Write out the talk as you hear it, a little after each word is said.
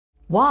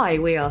why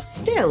we are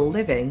still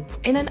living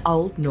in an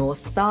Old Norse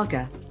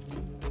saga.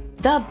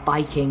 The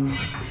Vikings.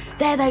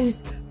 They're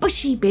those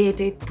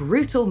bushy-bearded,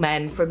 brutal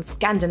men from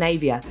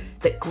Scandinavia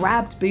that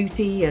grabbed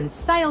booty and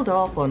sailed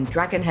off on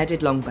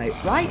dragon-headed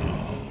longboats, right?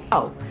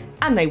 Oh,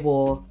 and they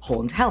wore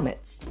horned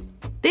helmets.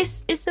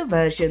 This is the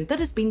version that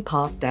has been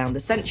passed down the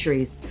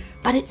centuries,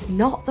 but it's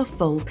not the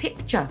full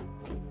picture.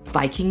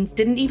 Vikings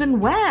didn't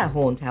even wear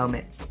horned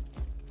helmets.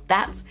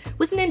 That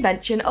was an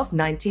invention of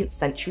 19th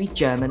century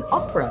German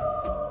opera.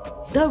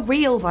 The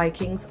real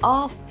Vikings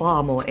are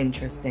far more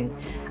interesting,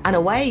 and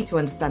a way to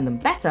understand them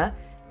better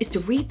is to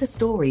read the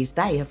stories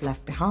they have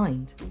left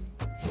behind.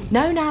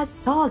 Known as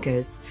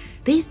sagas,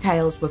 these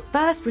tales were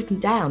first written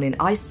down in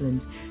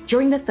Iceland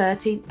during the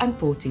 13th and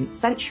 14th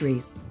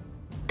centuries.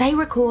 They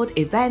record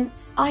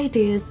events,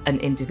 ideas,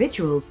 and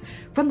individuals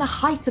from the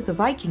height of the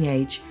Viking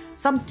Age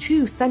some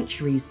 2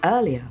 centuries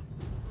earlier.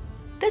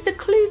 There's a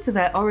clue to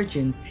their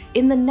origins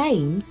in the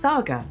name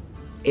saga.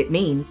 It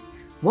means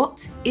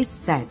what is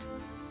said.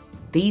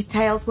 These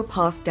tales were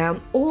passed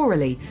down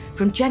orally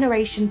from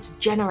generation to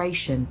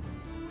generation.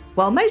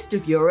 While most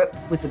of Europe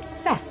was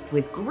obsessed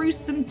with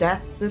gruesome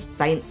deaths of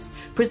saints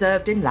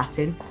preserved in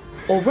Latin,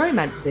 or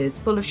romances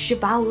full of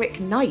chivalric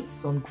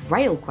knights on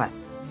grail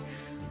quests,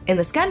 in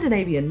the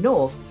Scandinavian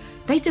North,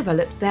 they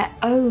developed their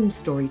own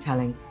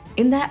storytelling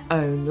in their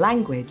own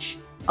language,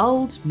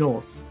 Old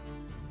Norse.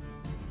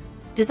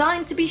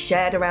 Designed to be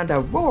shared around a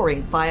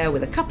roaring fire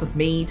with a cup of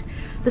mead,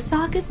 the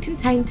sagas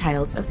contain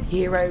tales of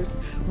heroes,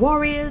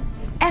 warriors,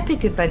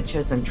 epic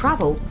adventures and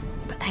travel,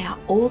 but they are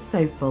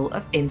also full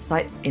of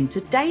insights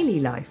into daily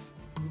life.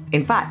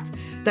 In fact,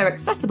 their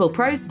accessible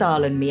prose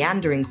style and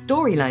meandering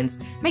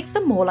storylines makes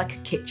them more like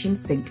a kitchen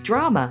sink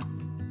drama.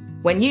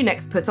 When you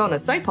next put on a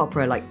soap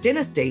opera like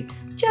Dynasty,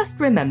 just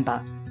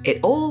remember, it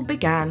all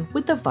began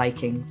with the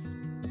Vikings.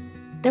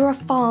 There are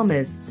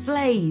farmers,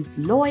 slaves,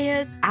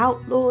 lawyers,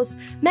 outlaws,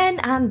 men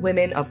and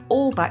women of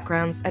all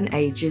backgrounds and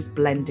ages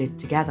blended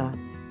together.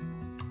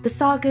 The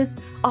sagas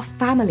are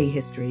family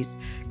histories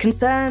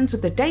concerned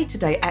with the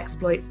day-to-day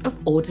exploits of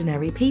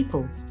ordinary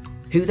people,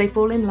 who they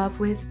fall in love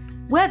with,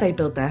 where they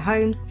build their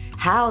homes,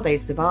 how they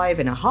survive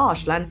in a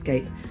harsh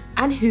landscape,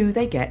 and who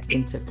they get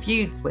into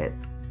feuds with.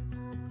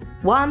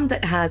 One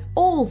that has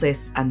all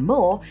this and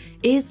more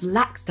is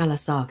Laxdæla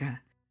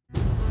Saga.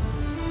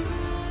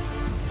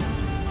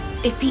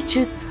 It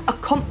features a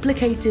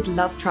complicated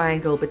love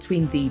triangle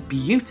between the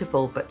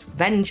beautiful but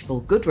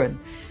vengeful Gudrun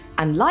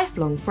and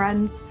lifelong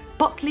friends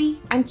Botley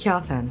and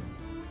Kjartan.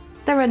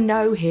 There are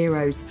no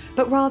heroes,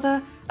 but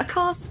rather a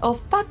cast of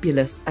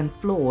fabulous and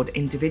flawed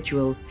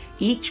individuals,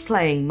 each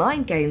playing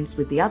mind games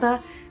with the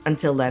other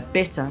until their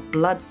bitter,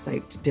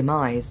 blood-soaked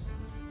demise.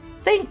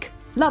 Think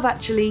Love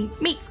Actually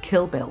meets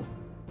Kill Bill.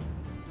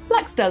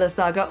 Laxdæla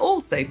Saga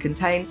also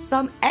contains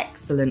some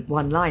excellent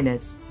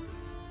one-liners.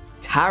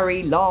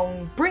 Tarry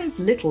long brings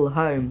little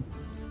home.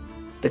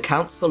 The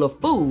counsel of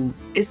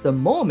fools is the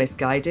more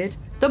misguided,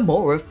 the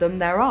more of them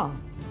there are.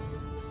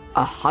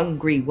 A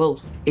hungry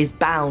wolf is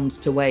bound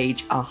to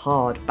wage a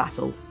hard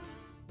battle.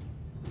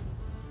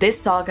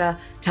 This saga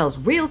tells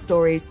real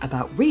stories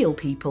about real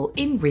people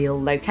in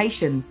real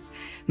locations.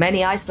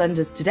 Many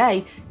Icelanders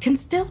today can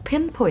still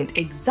pinpoint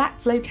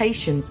exact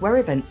locations where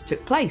events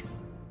took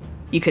place.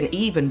 You can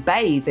even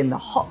bathe in the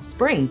hot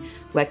spring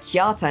where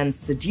Kjartan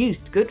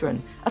seduced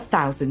Gudrun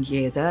 1,000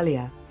 years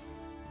earlier.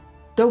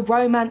 The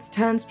romance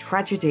turns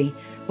tragedy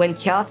when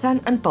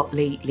Kjartan and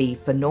Botley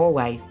leave for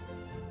Norway.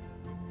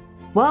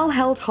 While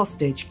held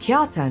hostage,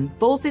 Kjartan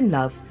falls in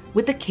love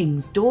with the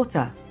king's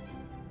daughter,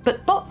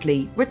 but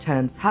Botley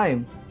returns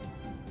home.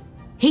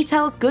 He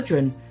tells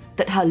Gudrun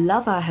that her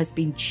lover has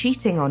been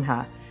cheating on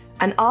her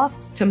and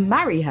asks to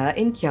marry her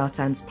in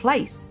Kjartan's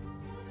place.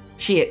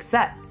 She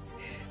accepts,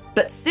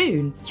 but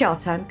soon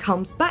Kjartan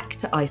comes back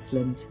to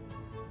Iceland.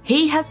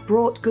 He has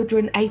brought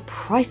Gudrun a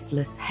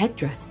priceless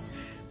headdress,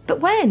 but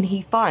when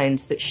he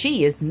finds that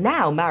she is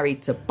now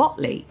married to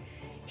Botley,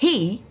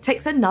 he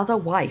takes another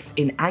wife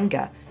in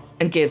anger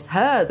and gives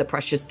her the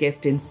precious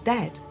gift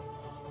instead.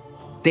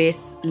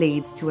 This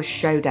leads to a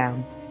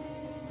showdown.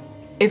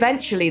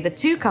 Eventually, the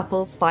two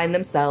couples find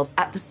themselves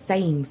at the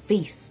same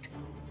feast.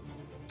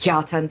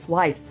 Kjartan's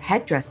wife's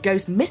headdress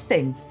goes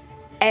missing.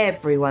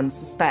 Everyone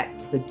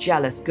suspects the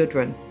jealous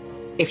Gudrun.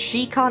 If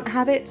she can't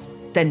have it,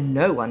 then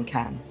no one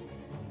can.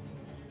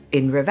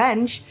 In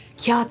revenge,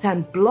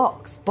 Kjartan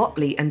blocks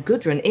Botley and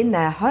Gudrun in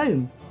their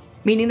home,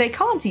 meaning they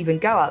can't even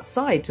go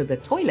outside to the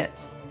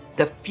toilet.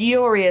 The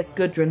furious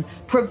Gudrun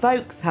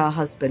provokes her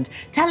husband,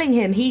 telling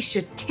him he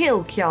should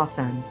kill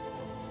Kjartan.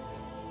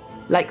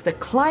 Like the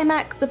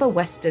climax of a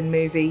Western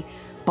movie,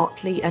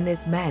 Botley and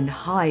his men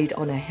hide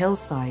on a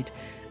hillside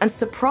and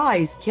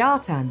surprise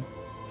Kjartan.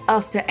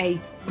 After a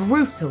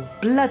brutal,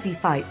 bloody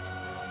fight,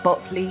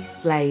 Botley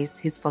slays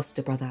his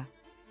foster brother.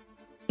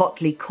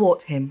 Botley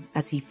caught him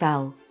as he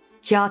fell.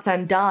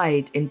 Kjartan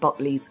died in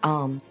Botley's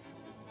arms.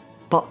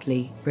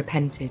 Botley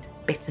repented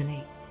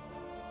bitterly.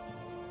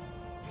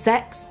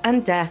 Sex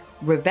and death,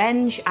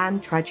 revenge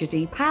and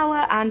tragedy,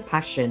 power and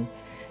passion.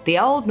 The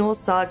Old Norse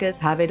sagas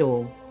have it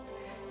all.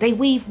 They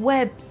weave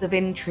webs of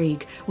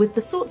intrigue with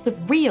the sorts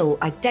of real,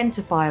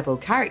 identifiable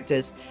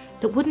characters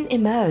that wouldn't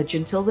emerge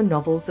until the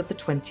novels of the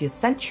 20th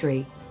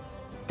century.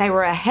 They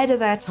were ahead of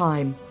their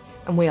time,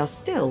 and we are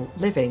still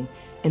living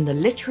in the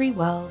literary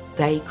world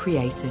they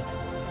created.